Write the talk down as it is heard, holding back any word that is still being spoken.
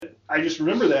I just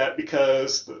remember that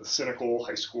because the cynical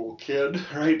high school kid,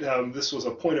 right? This was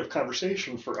a point of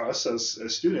conversation for us as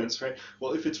students, right?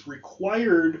 Well, if it's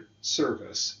required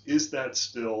service, is that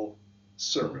still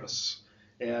service?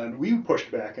 And we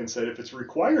pushed back and said, if it's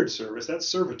required service, that's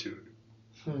servitude.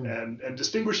 And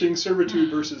distinguishing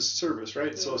servitude versus service,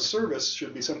 right? So service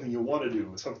should be something you want to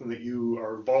do, something that you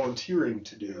are volunteering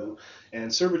to do,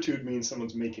 and servitude means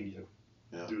someone's making you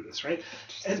do this, right?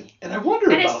 And I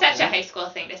wonder about that. That is such a high school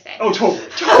thing to say. Oh, totally.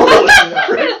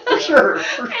 Right? For sure.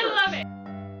 I love it.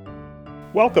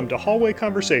 Welcome to Hallway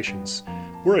Conversations.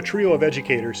 We're a trio of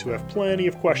educators who have plenty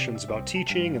of questions about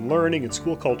teaching and learning and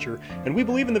school culture, and we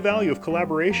believe in the value of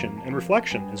collaboration and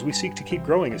reflection as we seek to keep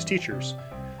growing as teachers.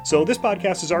 So this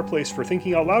podcast is our place for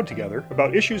thinking out loud together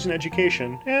about issues in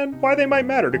education and why they might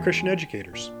matter to Christian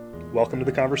educators. Welcome to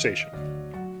the conversation.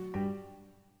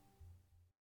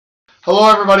 Hello,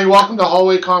 everybody. Welcome to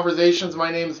Hallway Conversations.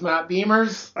 My name is Matt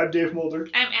Beamers. I'm Dave Mulder.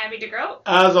 I'm Abby DeGroat.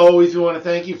 As always, we want to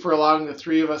thank you for allowing the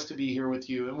three of us to be here with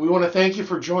you. And we want to thank you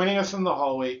for joining us in the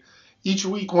hallway. Each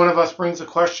week, one of us brings a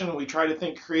question, and we try to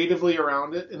think creatively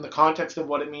around it in the context of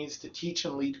what it means to teach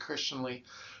and lead Christianly.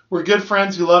 We're good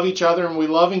friends who love each other, and we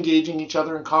love engaging each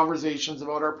other in conversations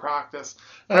about our practice.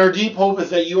 And our deep hope is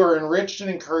that you are enriched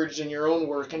and encouraged in your own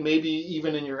work, and maybe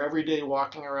even in your everyday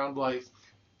walking around life.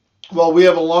 Well, we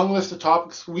have a long list of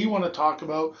topics we want to talk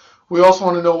about. We also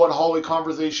want to know what hallway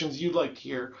conversations you'd like to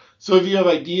hear. So if you have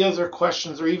ideas or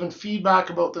questions or even feedback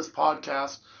about this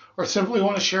podcast, or simply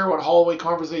want to share what hallway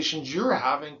conversations you're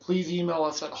having, please email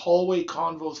us at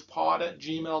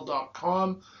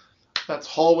hallwayconvospod@gmail.com. That's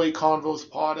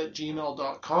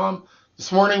hallwayconvospod@gmail.com.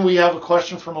 This morning we have a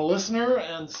question from a listener,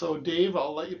 and so Dave,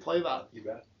 I'll let you play that. You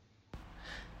bet.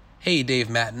 Hey Dave,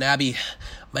 Matt, and Abby.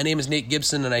 My name is Nate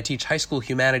Gibson, and I teach high school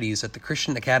humanities at the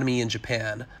Christian Academy in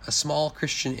Japan, a small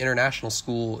Christian international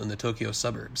school in the Tokyo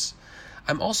suburbs.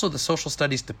 I'm also the social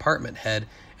studies department head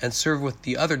and serve with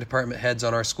the other department heads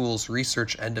on our school's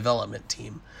research and development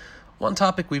team. One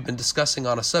topic we've been discussing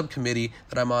on a subcommittee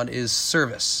that I'm on is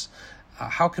service.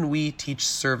 How can we teach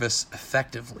service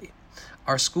effectively?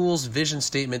 Our school's vision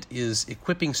statement is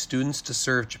equipping students to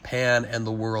serve Japan and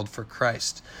the world for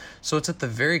Christ. So it's at the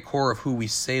very core of who we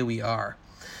say we are.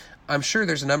 I'm sure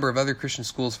there's a number of other Christian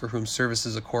schools for whom service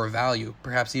is a core value,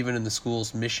 perhaps even in the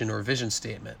school's mission or vision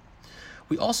statement.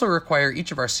 We also require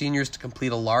each of our seniors to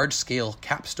complete a large-scale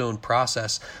capstone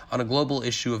process on a global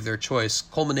issue of their choice,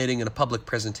 culminating in a public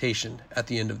presentation at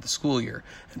the end of the school year.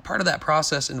 And part of that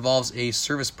process involves a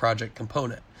service project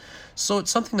component. So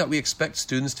it's something that we expect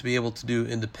students to be able to do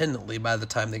independently by the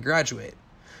time they graduate.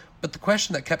 But the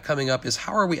question that kept coming up is,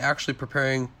 how are we actually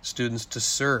preparing students to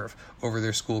serve over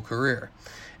their school career?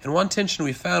 And one tension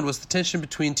we found was the tension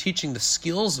between teaching the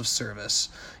skills of service,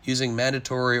 using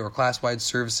mandatory or class-wide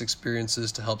service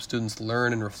experiences to help students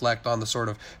learn and reflect on the sort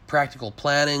of practical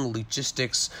planning,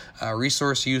 logistics,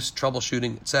 resource use,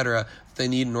 troubleshooting, etc. that they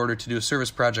need in order to do a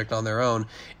service project on their own,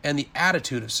 and the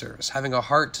attitude of service, having a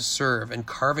heart to serve and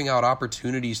carving out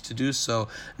opportunities to do so,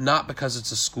 not because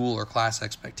it's a school or class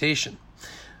expectation.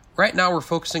 Right now we're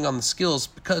focusing on the skills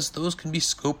because those can be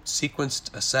scoped,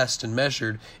 sequenced, assessed, and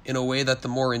measured in a way that the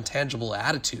more intangible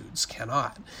attitudes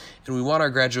cannot. And we want our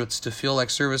graduates to feel like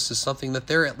service is something that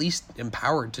they're at least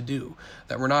empowered to do,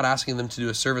 that we're not asking them to do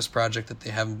a service project that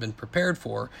they haven't been prepared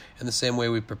for in the same way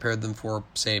we prepared them for,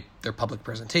 say, their public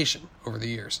presentation over the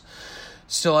years.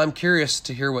 Still, I'm curious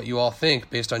to hear what you all think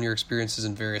based on your experiences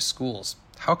in various schools.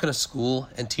 How can a school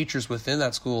and teachers within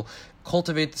that school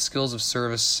cultivate the skills of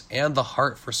service and the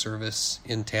heart for service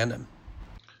in tandem?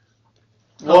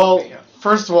 Well,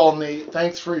 first of all, Nate,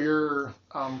 thanks for your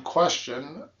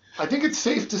question. I think it's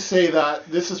safe to say that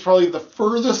this is probably the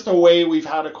furthest away we've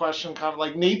had a question, kind of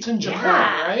like Nate's in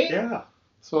Japan, right? Yeah.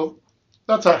 So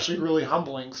that's actually really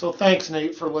humbling. So thanks,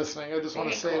 Nate, for listening. I just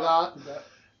want to say that.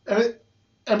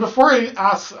 And before I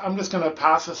ask, I'm just going to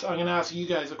pass this. I'm going to ask you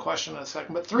guys a question in a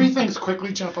second. But three things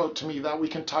quickly jump out to me that we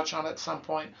can touch on at some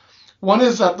point. One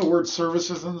is that the word service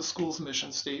is in the school's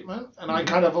mission statement. And I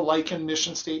kind of liken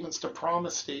mission statements to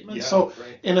promise statements.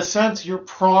 In a sense, you're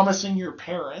promising your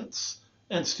parents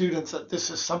and students that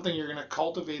this is something you're going to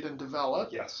cultivate and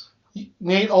develop. Yes.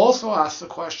 Nate also asked the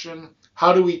question,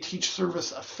 how do we teach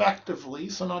service effectively?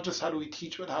 So not just how do we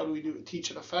teach, but how do we teach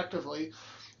it effectively?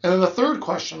 And then the third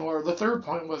question, or the third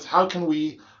point, was how can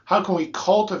we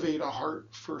cultivate a heart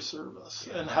for service,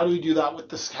 and how do we do that with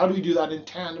this? How do we do that in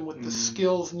tandem with the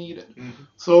skills needed? Mm-hmm.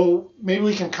 So maybe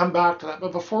we can come back to that.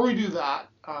 But before we do that,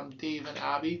 Dave and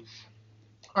Abby,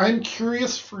 I'm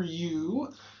curious for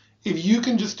you if you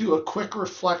can just do a quick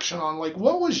reflection on like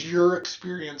what was your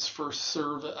experience for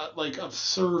of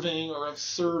serving or of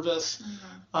service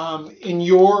in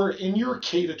your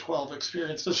K-12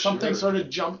 experience. Does something sort of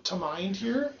jump to mind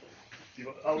here?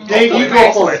 Dave, you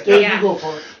go for it. Dave, you go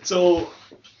for it. So,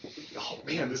 oh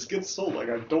man, this gets so like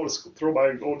I don't want to throw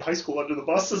my own high school under the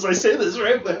bus as I say this,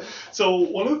 right? But so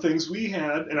one of the things we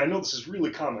had, and I know this is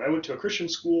really common. I went to a Christian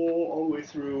school all the way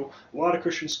through. A lot of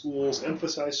Christian schools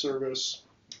emphasize service.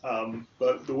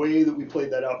 But the way that we played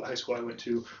that out in the high school I went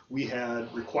to, we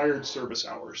had required service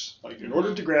hours. Like in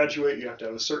order to graduate, you have to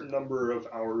have a certain number of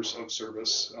hours of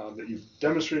service that you've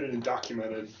demonstrated and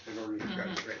documented in order to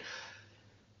graduate.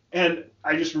 And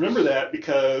I just remember that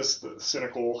because the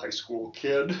cynical high school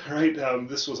kid, right?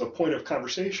 This was a point of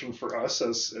conversation for us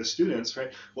as students,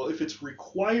 right? Well, if it's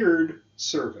required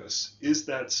service, is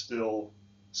that still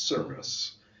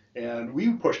service? And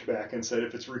we pushed back and said,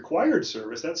 if it's required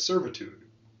service, that's servitude.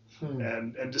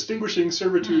 And distinguishing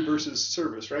servitude versus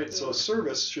service, right? So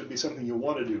service should be something you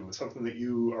want to do, something that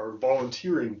you are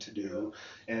volunteering to do,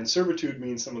 and servitude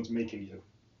means someone's making you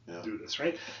do this,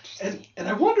 right? And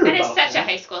I wonder that about that. Is such that.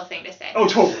 a high school thing to say. Oh,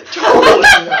 totally,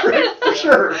 right? For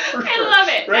sure. I love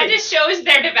it. Right? That just shows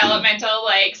their developmental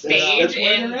stage That's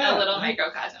where in they're at, a little right?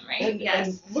 microcosm, right? And, yes.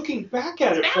 and looking back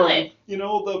at It's it valid.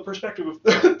 from the perspective of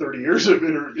 30 years of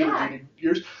intervening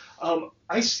years,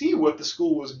 I see what the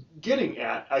school was getting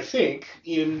at. I think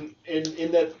in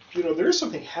that there is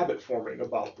something habit forming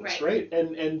about this, right?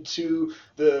 And to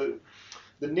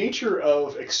the nature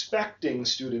of expecting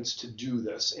students to do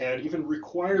this and even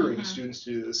requiring students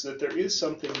to do this, that there is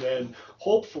something then,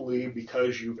 hopefully,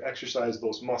 because you've exercised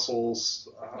those muscles,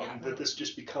 that this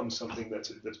just becomes something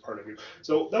that's part of you.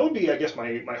 So that would be, I guess,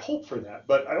 my hope for that.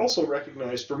 But I also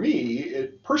recognize, for me,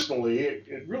 it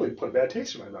really put a bad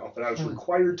taste in my mouth that I was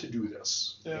required to do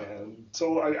this. Yeah. And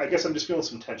so I guess I'm just feeling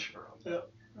some tension around that.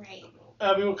 Right.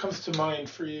 Abby, what comes to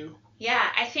mind for you? Yeah,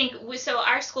 I think so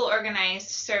our school organized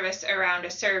service around a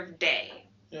serve day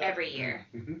every year,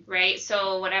 right?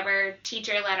 So whatever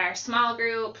teacher led our small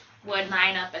group would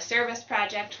line up a service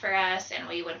project for us, and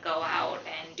we would go out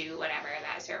and do whatever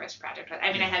that service project was.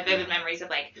 I mean, I have vivid memories of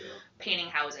painting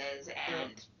houses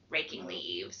and raking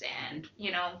leaves and,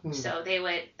 so they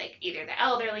would either the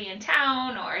elderly in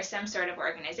town or some sort of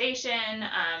organization.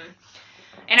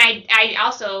 And I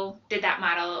also did that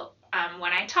model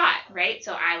when I taught, right?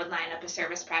 So I would line up a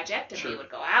service project and we would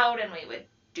go out and we would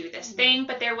do this thing,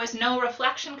 but there was no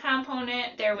reflection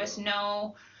component. There was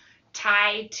no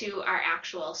tie to our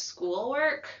actual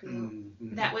schoolwork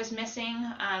that was missing.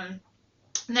 And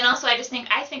then also I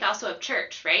think also of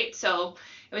church, right? So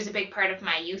it was a big part of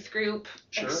my youth group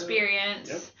experience.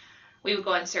 Yep. We would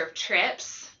go and serve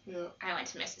trips. Yeah. I went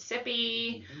to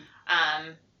Mississippi.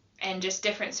 And just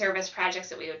different service projects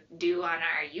that we would do on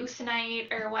our youth night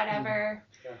or whatever.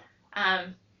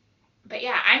 But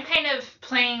yeah, I'm kind of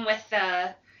playing with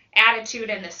the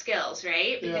attitude and the skills,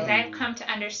 right? Because I've come to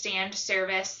understand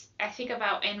service. I think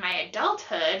about in my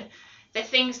adulthood, the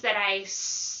things that I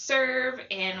serve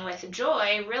in with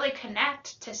joy really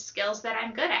connect to skills that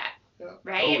I'm good at,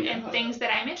 right? And things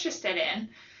that I'm interested in.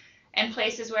 And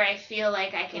places where I feel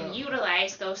like I can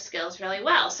utilize those skills really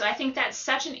well. So I think that's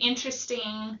such an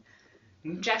interesting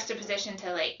juxtaposition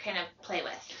to kind of play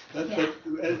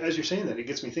with. As you're saying that, it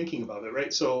gets me thinking about it,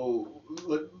 right? So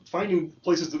finding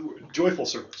places that joyful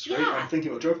service, right? I'm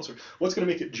thinking about joyful service. What's going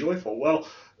to make it joyful? Well,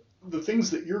 the things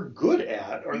that you're good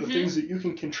at are the things that you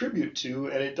can contribute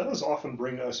to, and it does often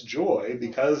bring us joy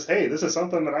because, hey, this is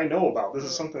something that I know about. This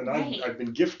is something that I've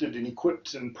been gifted and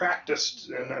equipped and practiced,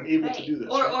 and I'm able to do this.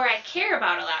 Or I care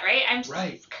about a lot, right? I'm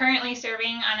currently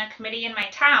serving on a committee in my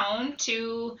town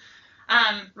to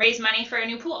raise money for a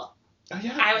new pool.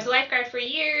 I was a lifeguard for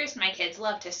years. My kids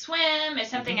love to swim. It's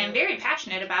something I'm very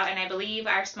passionate about, and I believe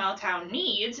our small town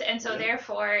needs, and so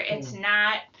therefore it's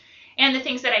not... And the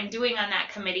things that I'm doing on that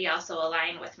committee also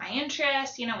align with my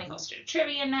interests. We hosted a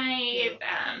trivia night,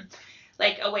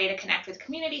 a way to connect with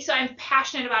community. So I'm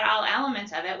passionate about all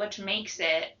elements of it, which makes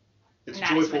it it's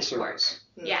not joyful as much service.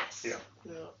 Work. Yes.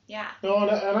 Yeah. No,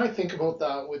 and I think about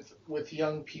that with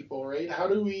young people, right? How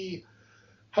do we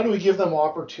give them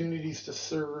opportunities to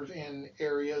serve in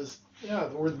areas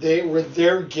where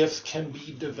their gifts can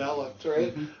be developed,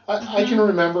 right? I can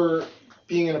remember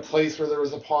being in a place where there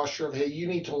was a posture of, hey, you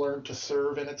need to learn to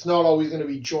serve, and it's not always going to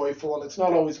be joyful, and it's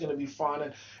not always going to be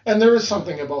fun, and there is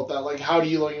something about that, like how do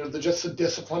you learn, just the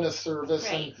discipline of service,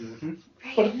 and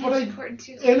important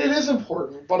too. And it is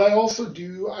important, but I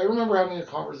remember having a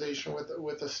conversation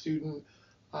with a student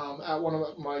at one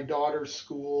of my daughter's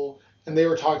school, and they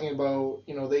were talking about,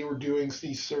 they were doing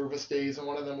these service days, and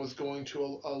one of them was going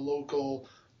to a local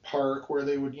park where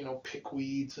they would, pick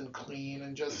weeds and clean,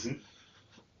 and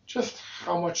just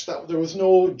how much that there was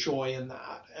no joy in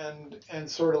that, and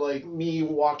sort of like me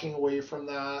walking away from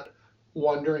that,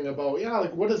 wondering about,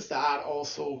 like what does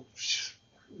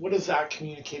that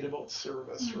communicate about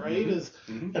service, right?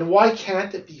 And why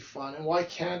can't it be fun, and why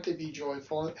can't it be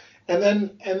joyful? And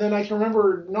then I can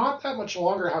remember not that much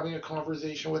longer having a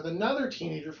conversation with another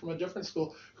teenager from a different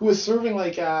school who was serving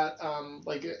like at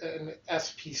like an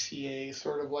SPCA,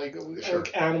 sort of like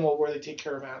animal, where they take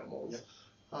care of animals.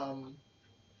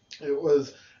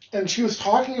 And she was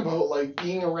talking about like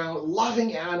being around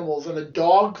loving animals and a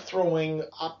dog throwing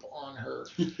up on her,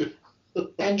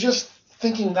 and just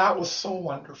thinking that was so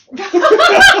wonderful.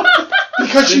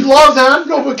 Because she loves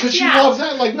animals, because she loves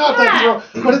that, like not that,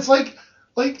 but it's like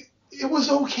it was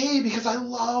okay because I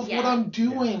love what I'm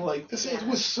doing. Like this, it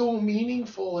was so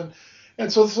meaningful,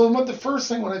 and so the first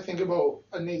thing when I think about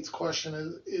Nate's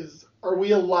question is are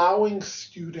we allowing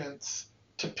students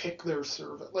to pick their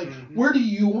service? Like where do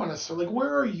you want to serve? Like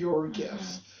where are your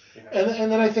gifts? And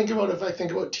then I think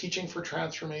about teaching for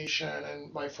transformation,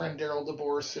 and my friend Daryl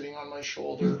DeBoer sitting on my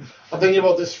shoulder, I'm thinking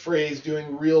about this phrase,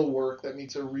 doing real work that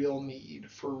meets a real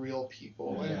need for real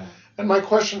people. And my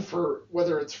question, for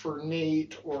whether it's for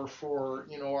Nate or for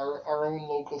our own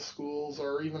local schools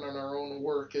or even in our own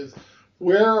work, is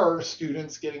where are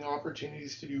students getting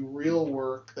opportunities to do real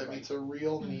work that meets a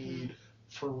real need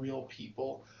for real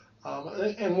people?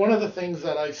 And one of the things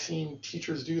that I've seen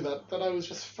teachers do that I was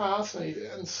just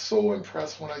fascinated and so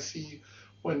impressed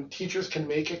when teachers can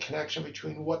make a connection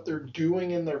between what they're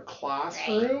doing in their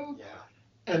classroom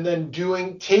and then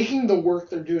taking the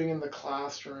work they're doing in the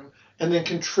classroom and then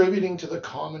contributing to the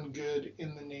common good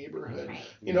in the neighborhood.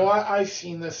 I've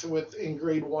seen this in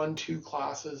grade 1-2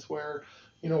 classes where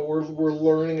we're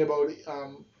learning about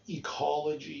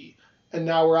ecology. And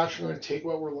now we're actually going to take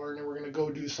what we're learning, we're going to go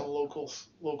do some local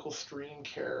stream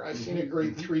care. I've seen a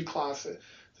grade 3 class,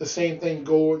 the same thing,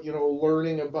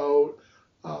 learning about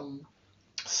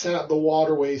the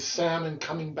waterways, salmon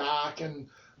coming back and,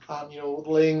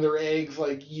 laying their eggs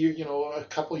like a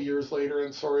couple years later.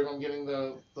 And sorry if I'm getting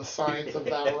the science of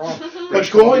that wrong, but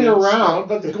going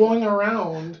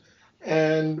around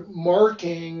and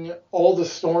marking all the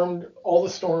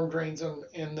storm drains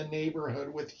in the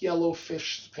neighborhood with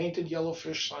painted yellow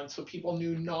fish signs, so people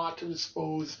knew not to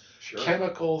dispose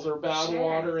chemicals or bad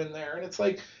water in there. And it's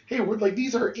like, hey, we're like,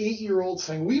 these are 8-year-olds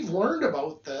saying, we've learned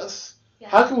about this.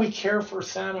 How can we care for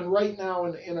salmon right now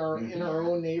in our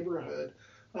own neighborhood?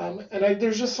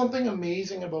 There's just something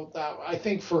amazing about that. I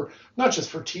think for not just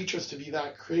for teachers to be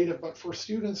that creative, but for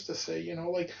students to say,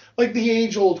 like the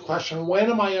age-old question,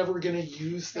 when am I ever going to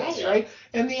use this, right?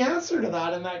 And the answer to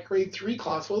that in that grade 3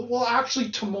 class was, well, actually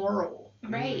tomorrow.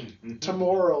 Right.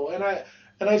 Tomorrow.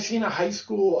 And I've seen high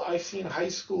school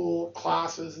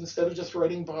classes, instead of just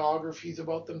writing biographies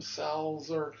about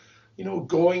themselves or,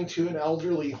 going to an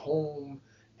elderly home,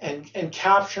 and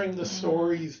capturing the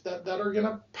stories that are going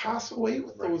to pass away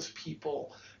with those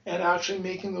people, and actually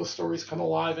making those stories come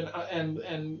alive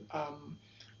and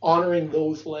honoring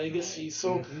those legacies.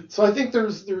 So I think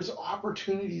there's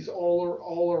opportunities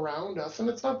all around us, and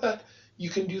it's not that you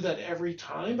can do that every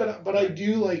time, but I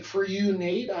do, like for you,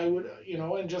 Nate, I would,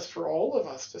 and just for all of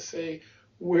us to say,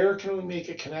 where can we make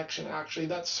a connection? Actually,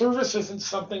 that service isn't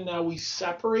something now we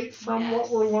separate from what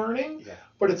we're learning,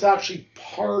 but it's actually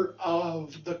part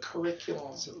of the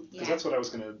curriculum. Because that's what I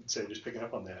was going to say, just picking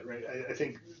up on that, right? I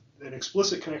think an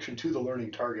explicit connection to the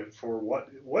learning target for what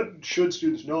should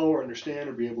students know or understand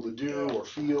or be able to do or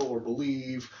feel or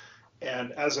believe,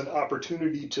 and as an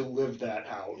opportunity to live that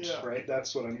out, right?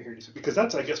 That's what I'm hearing you say. Because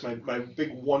that's, I guess, my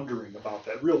big wondering about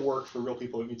that. Real work for real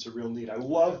people that meets a real need. I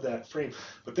love that frame.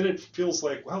 But then it feels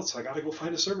like, well, so I got to go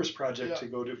find a service project to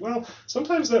go do. Well,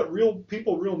 sometimes that real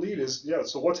need is,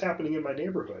 so what's happening in my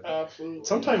neighborhood? Absolutely.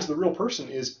 Sometimes the real person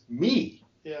is me,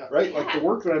 right? Like the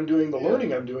work that I'm doing, the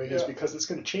learning I'm doing is because it's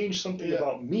going to change something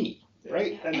about me,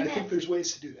 right? And I think there's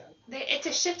ways to do that. It's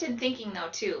a shift in thinking, though,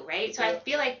 too, right? So I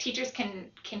feel like teachers can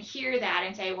hear that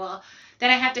and say, well,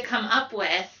 then I have to come up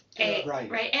with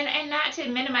right? And not to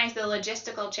minimize the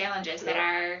logistical challenges that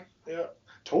are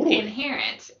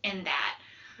inherent in that.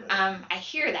 I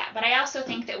hear that, but I also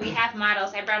think that we have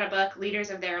models. I brought a book, Leaders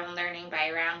of Their Own Learning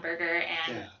by Ron Berger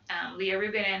and Leah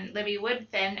Rubin and Libby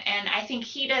Woodfin, and I think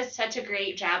he does such a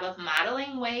great job of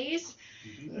modeling ways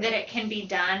that it can be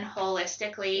done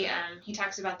holistically. He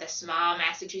talks about the small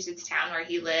Massachusetts town where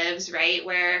he lives, right,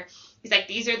 where he's like,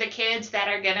 these are the kids that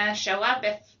are going to show up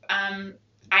if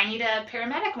I need a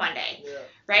paramedic one day,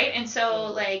 right? And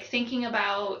so like thinking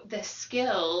about the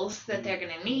skills that they're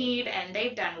going to need, and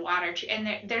they've done water,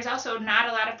 and there's also not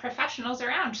a lot of professionals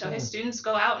around, so his students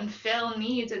go out and fill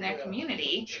needs in their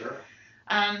community. Sure.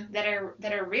 That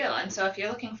are real. And so if you're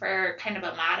looking for kind of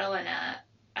a model and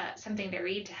something to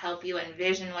read to help you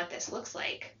envision what this looks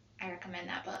like, I recommend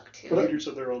that book too. Leaders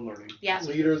of their own learning. Yeah.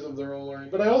 Leaders of their own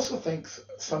learning. But I also think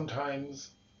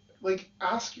sometimes, like,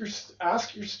 ask your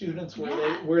students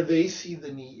where they see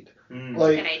the need. That's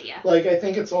Like, a good idea. Like, I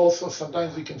think it's also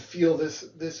sometimes we can feel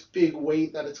this big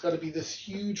weight that it's got to be this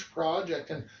huge project,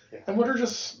 and what are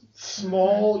just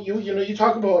small. You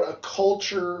talk about a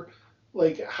culture.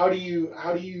 Like, how do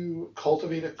you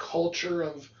cultivate a culture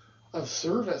of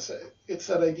service? It's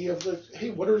that idea of, like,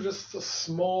 hey, what are just the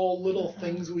small little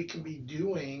things we can be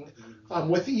doing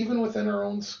even within our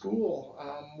own school?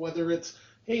 Whether it's,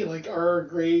 hey, like,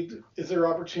 is there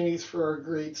opportunities for our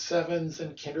grade 7s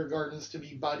and kindergartens to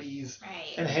be buddies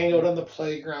and hang out on the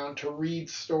playground, to read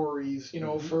stories,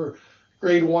 for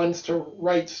grade 1s to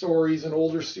write stories and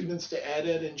older students to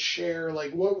edit and share.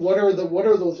 Like, what are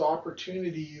those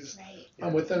opportunities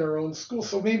within our own school?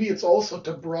 So maybe it's also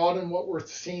to broaden what we're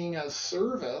seeing as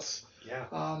service.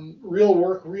 Real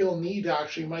work, real need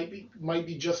actually might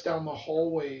be just down the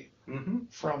hallway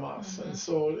from us. And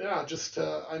so just to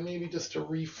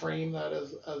reframe that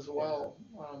as well.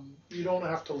 You don't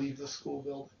have to leave the school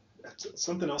building.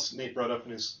 Something else Nate brought up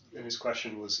in his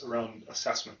question was around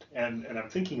assessment, and I'm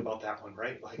thinking about that one,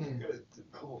 right? Like,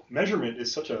 measurement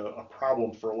is such a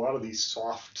problem for a lot of these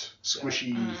soft,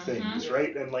 squishy things,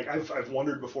 right? And like I've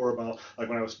wondered before about, like,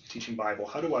 when I was teaching Bible,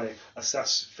 how do I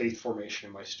assess faith formation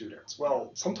in my students?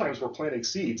 Well, sometimes we're planting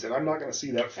seeds, and I'm not going to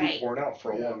see that fruit born out for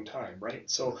a long time, right?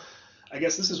 So I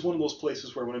guess this is one of those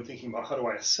places where when I'm thinking about how do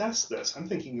I assess this, I'm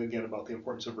thinking again about the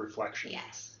importance of reflection.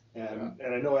 Yes. And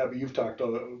I know, Abby, you've talked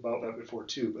about that before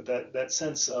too, but that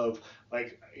sense of,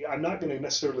 like, I'm not going to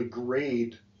necessarily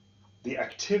grade the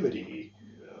activity,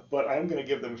 but I'm going to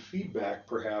give them feedback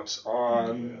perhaps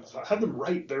on, have them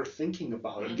write their thinking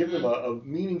about it, give them a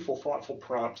meaningful, thoughtful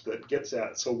prompt that gets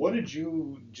at, so what did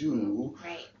you do?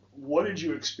 Right. What did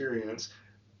you experience?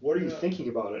 What are you thinking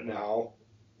about it now?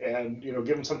 And, give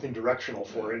them something directional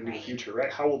for it in the future,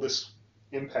 right? How will this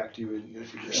impact you in the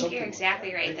future? I think you're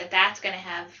exactly right. That's going to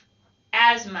have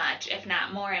as much, if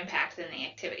not more, impact than the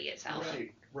activity itself.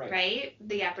 Right?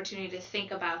 The opportunity to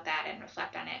think about that and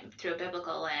reflect on it through a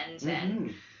biblical lens,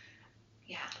 and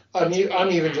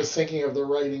I'm even just thinking of the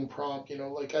writing prompt.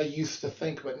 Like, I used to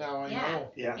think, but now I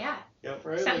know.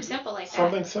 Right? Something simple like that.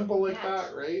 Something simple like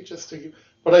that, right?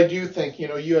 But I do think,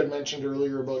 you had mentioned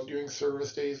earlier about doing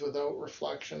service days without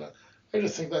reflection. I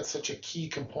just think that's such a key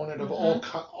component of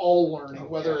all learning,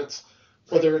 whether it's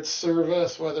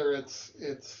service, whether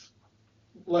it's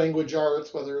language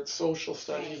arts, whether it's social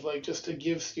studies, like, just to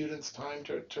give students time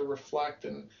to reflect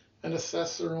and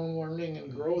assess their own learning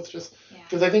and growth. Just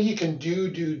because I think you can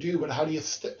do, but how do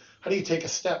you take a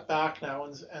step back now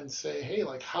and say, hey,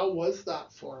 like, how was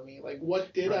that for me? Like,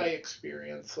 what did I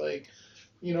experience? Like,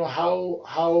 how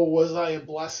was I a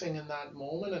blessing in that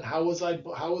moment, and how was I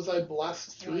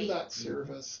blessed through that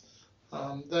service?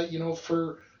 That,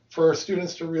 for our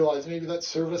students to realize maybe that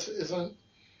service isn't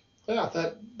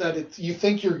that it's, you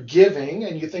think you're giving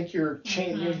and you think you're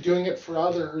doing it for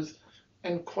others,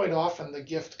 and quite often the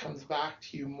gift comes back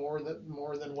to you more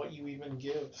than what you even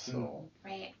give. So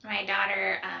right, my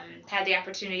daughter had the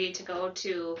opportunity to go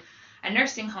to a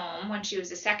nursing home when she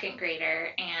was a second grader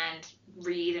and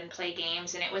read and play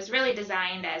games, and it was really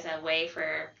designed as a way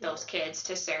for those kids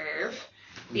to serve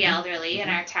the elderly in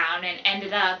our town, and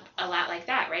ended up a lot like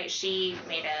that, right? She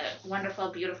made a wonderful,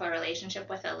 beautiful relationship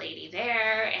with a lady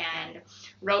there, and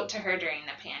wrote to her during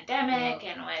the pandemic,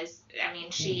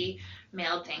 and she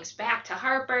mailed things back to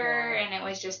Harper, and it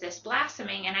was just this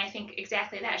blossoming. And I think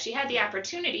exactly that. She had the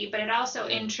opportunity, but it also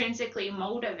intrinsically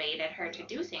motivated her to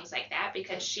do things like that,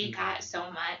 because she got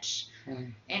so much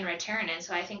in return. And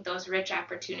so I think those rich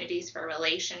opportunities for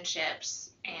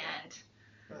relationships and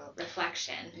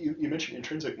reflection. You mentioned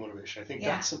intrinsic motivation. I think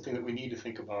that's something that we need to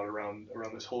think about around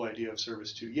this whole idea of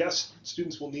service too. Yes,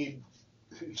 students will need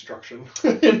instruction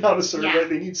in how to serve, right?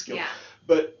 They need skill.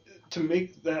 But to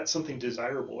make that something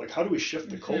desirable, like, how do we shift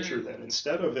the culture then,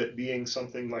 instead of it being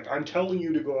something like, I'm telling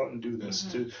you to go out and do this,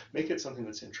 to make it something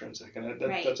that's intrinsic? And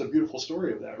that's a beautiful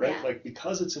story of that, right? Like,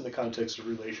 because it's in the context of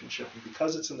relationship, and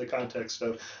because it's in the context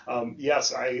of,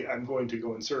 yes, I'm going to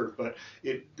go and serve, but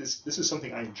this is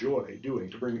something I enjoy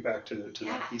doing, to bring it back to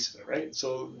that piece of it, right?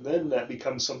 So then that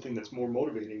becomes something that's more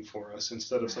motivating for us,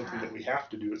 instead of something that we have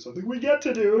to do. It's something we get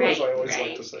to do, as I always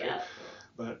like to say.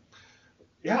 But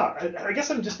I guess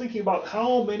I'm just thinking about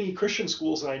how many Christian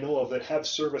schools that I know of that have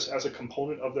service as a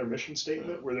component of their mission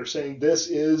statement, where they're saying this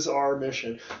is our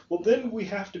mission. Well, then we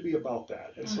have to be about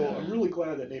that. And so I'm really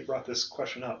glad that Nate brought this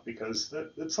question up, because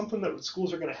that's something that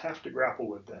schools are going to have to grapple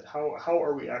with. That how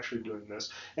are we actually doing this?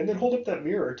 And then hold up that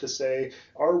mirror to say,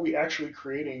 are we actually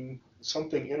creating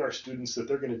something in our students that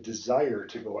they're going to desire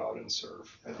to go out and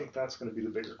serve? I think that's going to be the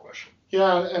bigger question.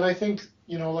 Yeah, and I think,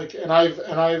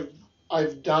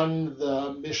 I've done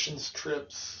the missions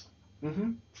trips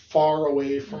far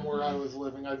away from where I was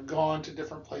living. I've gone to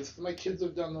different places. My kids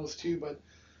have done those too, but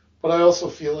I also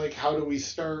feel like how do we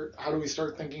start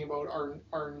thinking about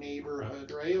our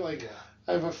neighborhood, right? Like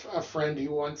I have a friend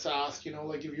who once asked,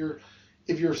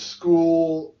 if your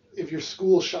school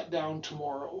shut down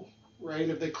tomorrow, right?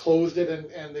 If they closed it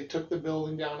and they took the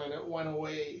building down and it went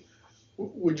away,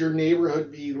 would your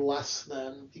neighborhood be less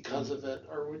than because of it,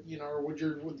 or would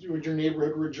your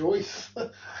neighborhood rejoice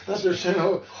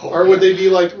or would they be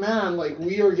like, man, like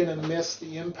we are gonna miss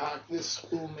the impact this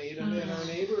school made in our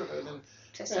neighborhood? And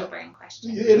it's a sobering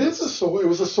question. It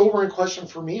was a sobering question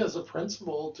for me as a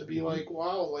principal to be like,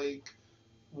 wow, like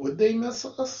would they miss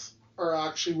us, or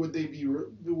actually would they be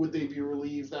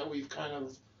relieved that we've kind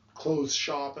of closed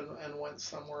shop and went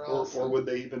somewhere else? Or would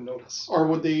they even notice?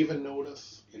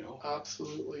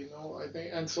 Absolutely. No, I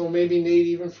think, and so maybe Nate,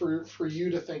 even for you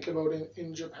to think about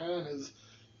in Japan is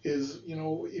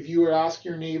if you were to ask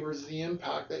your neighbors the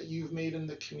impact that you've made in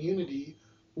the community,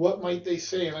 what might they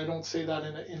say? And I don't say that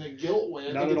in a guilt way.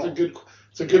 I think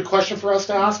it's a good question for us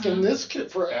to ask in this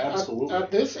at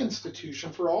this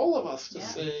institution, for all of us to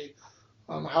say,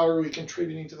 how are we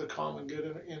contributing to the common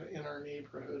good in our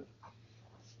neighborhood?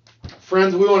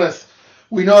 Friends,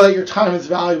 we know that your time is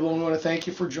valuable, and we want to thank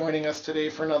you for joining us today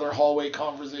for another hallway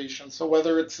conversation. So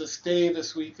whether it's this day,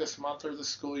 this week, this month, or this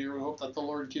school year, we hope that the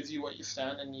Lord gives you what you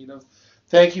stand in need of.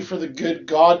 Thank you for the good,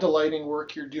 God-delighting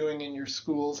work you're doing in your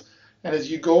schools. And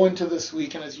as you go into this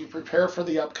week and as you prepare for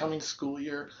the upcoming school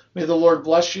year, may the Lord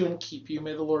bless you and keep you.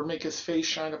 May the Lord make his face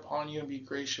shine upon you and be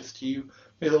gracious to you.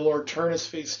 May the Lord turn his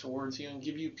face towards you and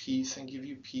give you peace and give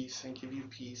you peace and give you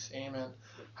peace. Amen.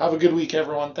 Have a good week,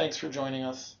 everyone. Thanks for joining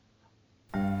us.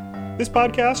 This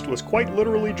podcast was quite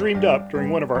literally dreamed up during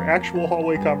one of our actual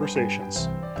hallway conversations.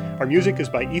 Our music is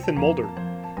by Ethan Mulder.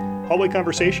 Hallway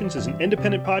Conversations is an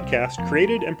independent podcast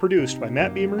created and produced by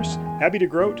Matt Beamers, Abby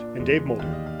DeGroat, and Dave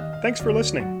Mulder. Thanks for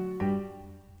listening.